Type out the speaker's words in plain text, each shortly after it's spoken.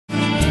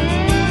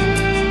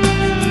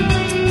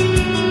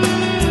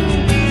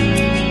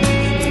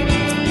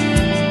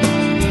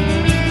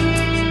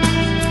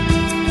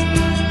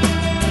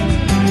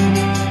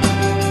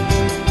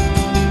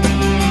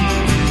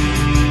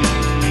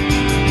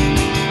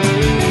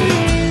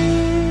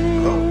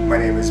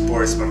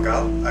Boris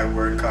Mangal. I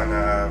work on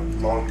a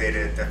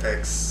long-dated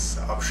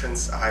FX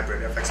options, a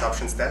hybrid FX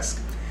options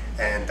desk,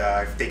 and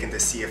I've taken the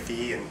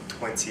CFE in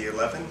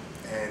 2011,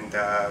 and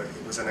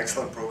it was an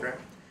excellent program.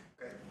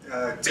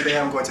 Today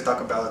I'm going to talk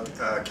about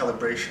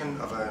calibration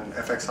of an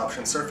FX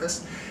option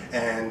surface,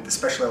 and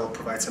especially I will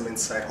provide some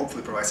insight,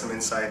 hopefully provide some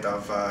insight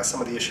of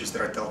some of the issues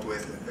that are dealt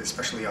with,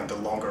 especially on the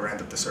longer end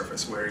of the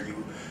surface, where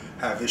you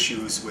have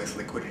issues with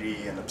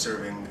liquidity and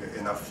observing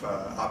enough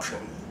option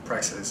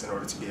prices in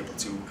order to be able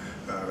to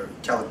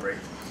calibrate.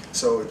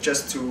 So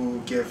just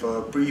to give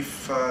a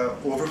brief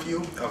overview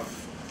of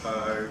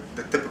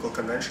the typical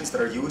conventions that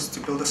are used to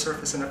build a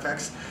surface in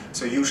FX.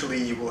 So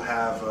usually you will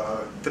have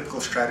typical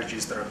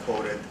strategies that are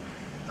quoted.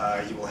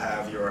 You will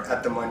have your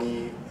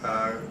at-the-money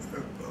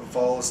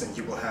vols, and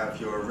you will have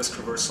your risk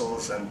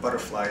reversals and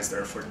butterflies that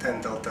are for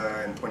 10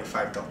 delta and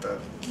 25 delta.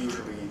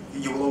 Usually,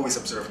 you will always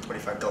observe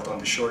 25 delta on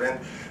the short end,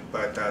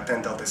 but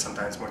 10 delta is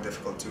sometimes more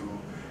difficult to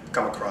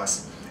come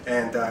across.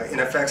 And in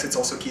FX, it's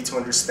also key to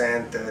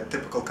understand the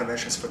typical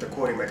conventions for the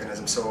quoting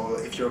mechanism. So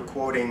if you're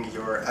quoting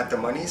your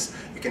at-the-monies,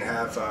 you can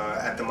have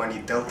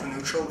at-the-money delta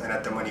neutral and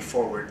at-the-money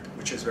forward,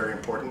 which is very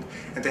important.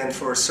 And then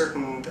for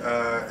certain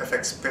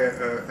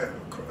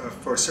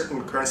for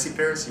certain currency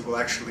pairs, you will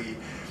actually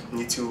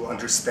need to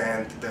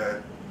understand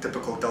the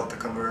typical delta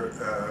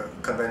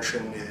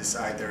convention is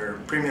either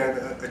premium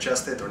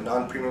adjusted or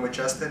non-premium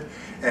adjusted,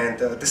 and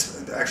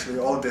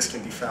all of this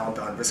can be found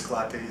on risk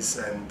lattes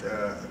and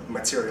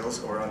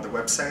materials or on the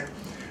website.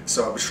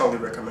 So I would strongly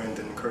recommend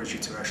and encourage you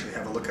to actually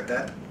have a look at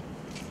that.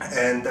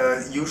 And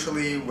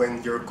usually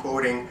when you're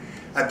quoting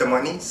at the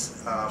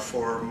monies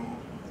for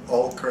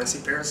all currency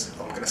pairs,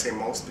 I'm going to say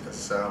most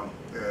because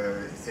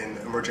in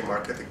emerging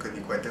market it could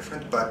be quite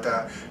different, but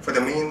for the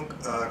main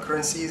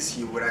currencies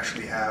you would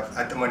actually have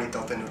at the money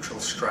delta neutral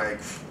strike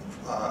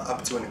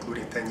up to and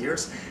including 10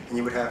 years, and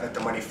you would have at the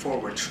money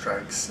forward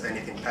strikes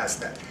anything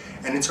past that.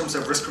 And in terms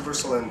of risk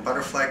reversal and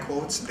butterfly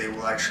quotes, they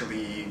will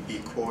actually be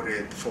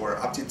quoted for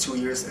up to 2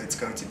 years. It's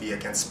going to be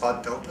against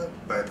spot delta,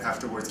 but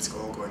afterwards it's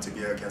all going to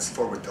be against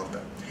forward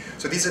delta.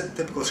 So these are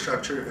typical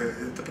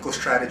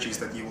strategies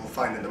that you will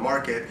find in the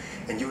market,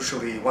 and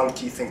usually one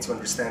key thing to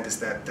understand is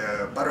that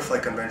the butterfly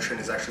convention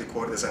is actually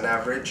quoted as an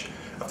average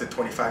of the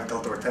 25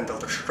 delta or 10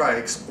 delta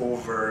strikes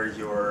over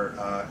your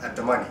at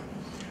the money.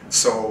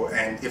 So,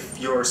 and if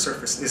your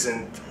surface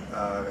isn't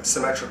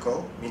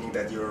symmetrical, meaning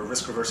that your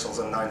risk reversals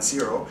are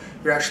non-zero,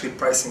 you're actually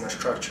pricing a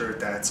structure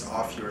that's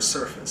off your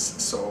surface.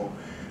 So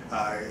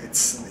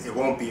it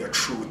won't be a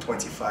true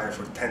 25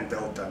 or 10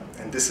 delta.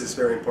 And this is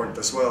very important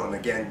as well. And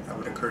again, I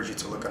would encourage you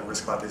to look on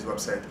Risk Latte's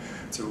website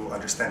to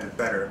understand it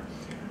better.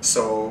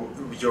 So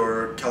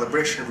your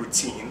calibration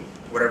routine,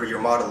 whatever your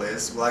model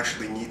is, will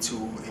actually need to,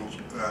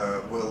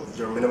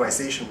 your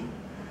minimization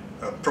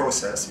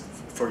process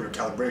for your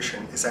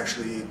calibration is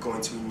actually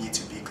going to need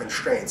to be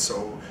constrained.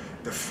 So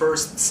the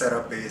first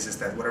setup is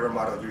that whatever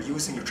model you're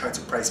using, you're trying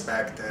to price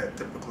back the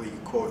typically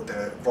quote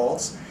the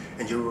vols,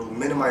 and you will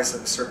minimize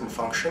a certain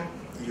function.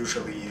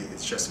 Usually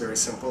it's just very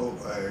simple,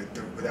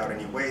 without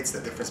any weights, the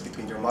difference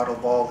between your model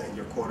vol and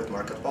your quoted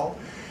market vol.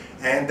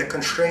 And the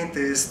constraint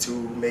is to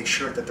make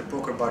sure that the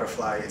broker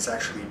butterfly is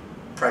actually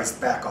priced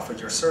back off of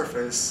your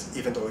surface,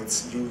 even though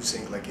it's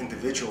using like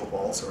individual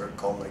vols, or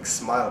called like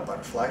smile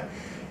butterfly,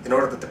 in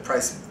order that the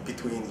price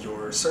between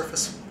your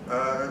surface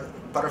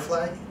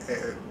butterfly,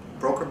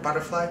 broker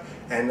butterfly,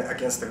 and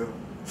against the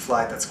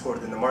fly that's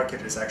quoted in the market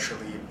is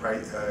actually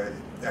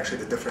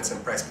the difference in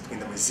price between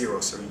them is zero,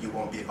 so you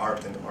won't be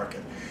arbed in the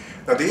market.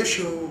 Now the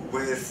issue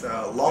with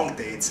long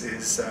dates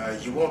is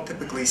you won't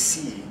typically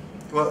see,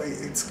 well,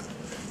 it's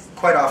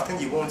quite often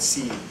you won't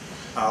see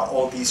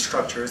all these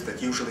structures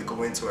that usually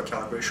go into a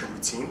calibration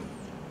routine,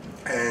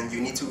 and you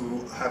need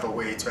to have a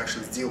way to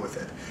actually deal with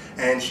it.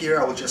 And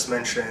here I will just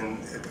mention,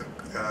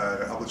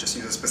 I will just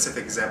use a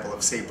specific example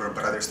of Sabre,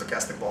 but other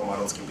stochastic vol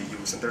models can be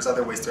used. And there's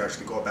other ways to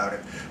actually go about it,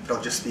 but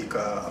I'll just speak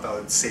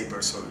about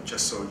Sabre, so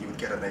just so you would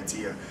get an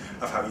idea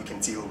of how you can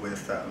deal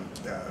with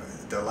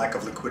the lack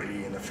of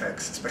liquidity in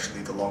FX,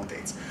 especially the long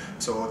dates.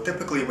 So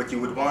typically what you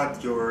would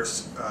want your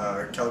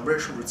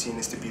calibration routine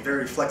is to be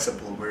very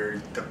flexible,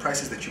 where the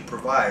prices that you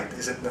provide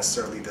isn't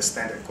necessarily the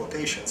standard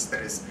quotations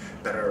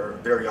that are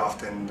very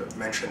often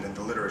mentioned in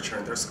the literature,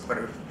 and there's quite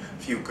a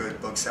few good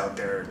books out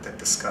there that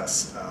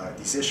discuss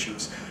these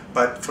issues.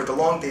 But for the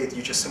long date,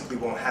 you just simply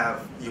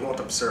you won't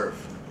observe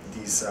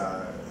these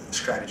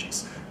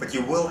strategies. But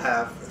you will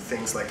have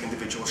things like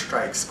individual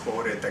strikes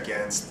quoted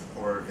against,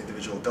 or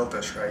individual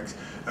delta strikes,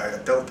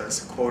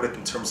 deltas quoted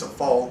in terms of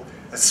vol,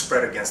 as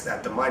spread against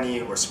at the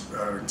money, or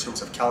in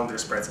terms of calendar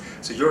spreads.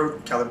 So your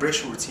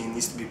calibration routine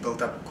needs to be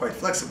built up quite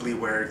flexibly,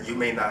 where you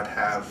may not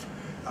have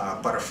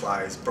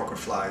butterflies, broker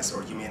flies,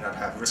 or you may not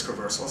have risk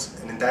reversals,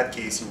 and in that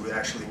case you would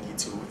actually need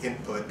to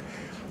input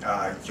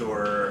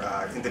your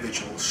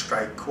individual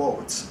strike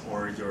quotes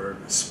or your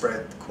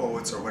spread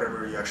quotes or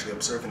whatever you actually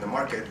observe in the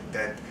market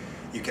that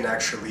you can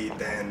actually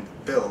then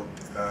build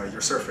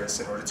your surface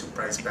in order to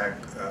price back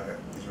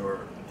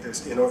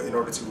in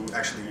order to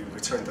actually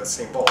return that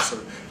same ball. So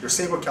your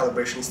Sabre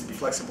calibration needs to be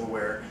flexible,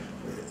 where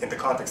in the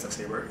context of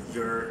Sabre,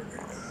 your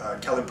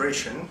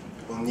calibration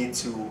will need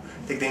to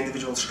take the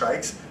individual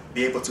strikes,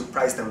 be able to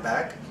price them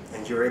back,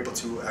 and you're able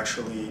to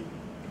actually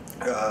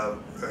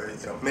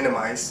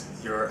minimize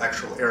your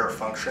actual error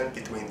function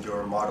between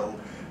your model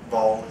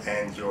vol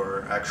and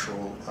your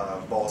actual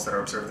vols that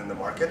are observed in the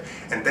market.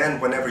 And then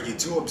whenever you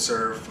do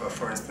observe,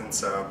 for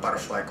instance,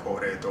 butterfly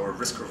quoted or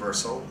risk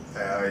reversal,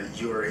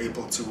 you are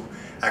able to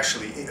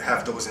actually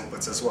have those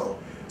inputs as well.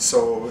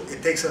 So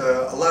it takes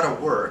a lot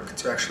of work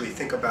to actually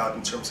think about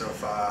in terms of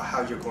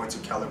how you're going to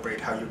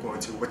calibrate,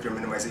 what your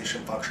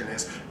minimization function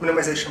is.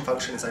 Minimization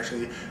function is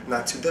actually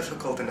not too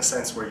difficult in a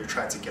sense where you're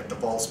trying to get the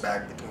vols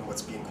back between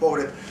what's being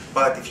quoted.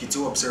 But if you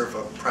do observe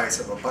a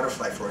price of a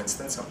butterfly, for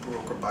instance, a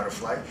broker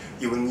butterfly,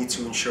 you will need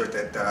to ensure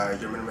that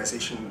your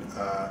minimization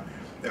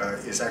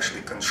is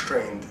actually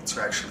constrained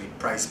to actually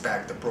price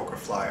back the broker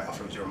fly off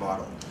of your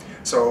model.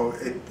 So,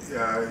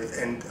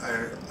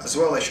 as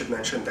well, I should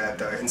mention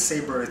that in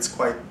Sabre it's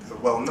quite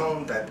well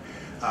known that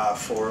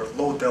for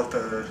low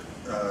delta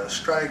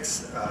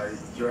strikes,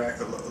 your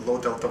low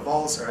delta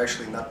vols are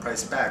actually not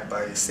priced back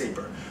by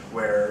Sabre,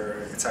 where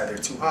it's either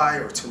too high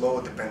or too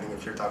low, depending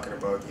if you're talking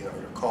about your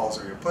calls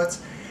or your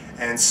puts.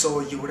 And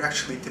so you would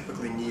actually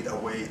typically need a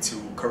way to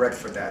correct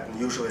for that, and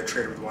usually a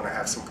trader would want to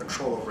have some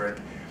control over it.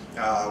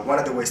 One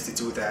of the ways to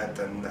do that,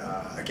 and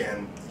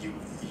again, you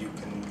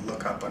can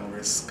look up on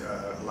Risk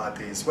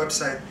Latte's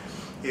website,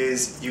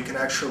 is you can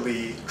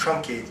actually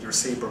truncate your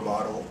Sabre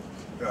model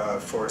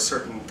for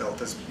certain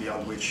deltas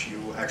beyond which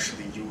you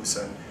actually use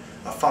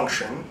a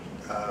function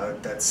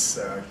that's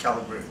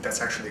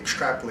actually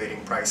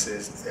extrapolating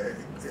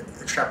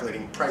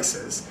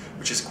prices,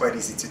 which is quite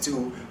easy to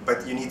do,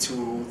 but you need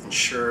to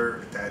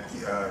ensure that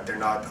they're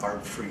not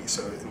arb-free.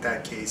 So in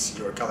that case,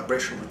 your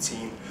calibration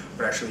routine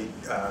would actually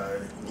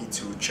need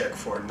to check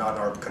for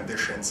non-arb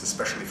conditions,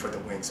 especially for the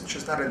wings, which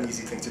is not an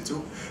easy thing to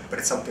do, but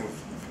it's something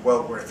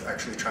well worth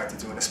actually trying to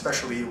do, and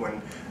especially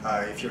when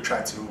if you're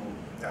trying to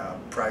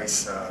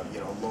price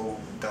low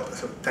delta,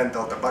 so 10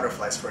 delta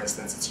butterflies, for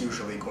instance, it's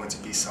usually going to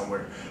be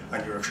somewhere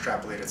on your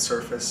extrapolated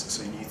surface,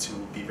 so you need to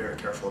be very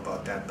careful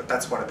about that, but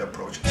that's one of the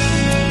approaches.